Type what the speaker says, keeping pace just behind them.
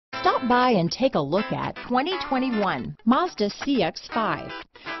Stop by and take a look at 2021 Mazda CX-5.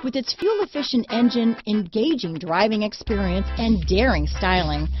 With its fuel-efficient engine, engaging driving experience, and daring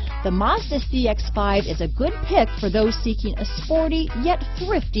styling, the Mazda CX-5 is a good pick for those seeking a sporty yet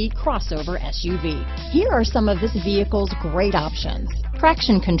thrifty crossover SUV. Here are some of this vehicle's great options: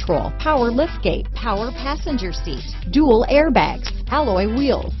 traction control, power liftgate, power passenger seat, dual airbags, alloy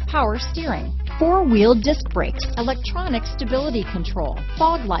wheels, power steering, four-wheel disc brakes, electronic stability control,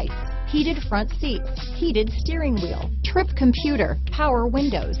 fog lights, heated front seats, heated steering wheel, trip computer, power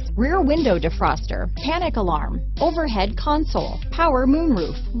windows, rear window defroster, panic alarm, overhead console, power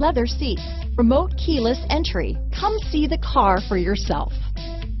moonroof, leather seats, remote keyless entry. Come see the car for yourself.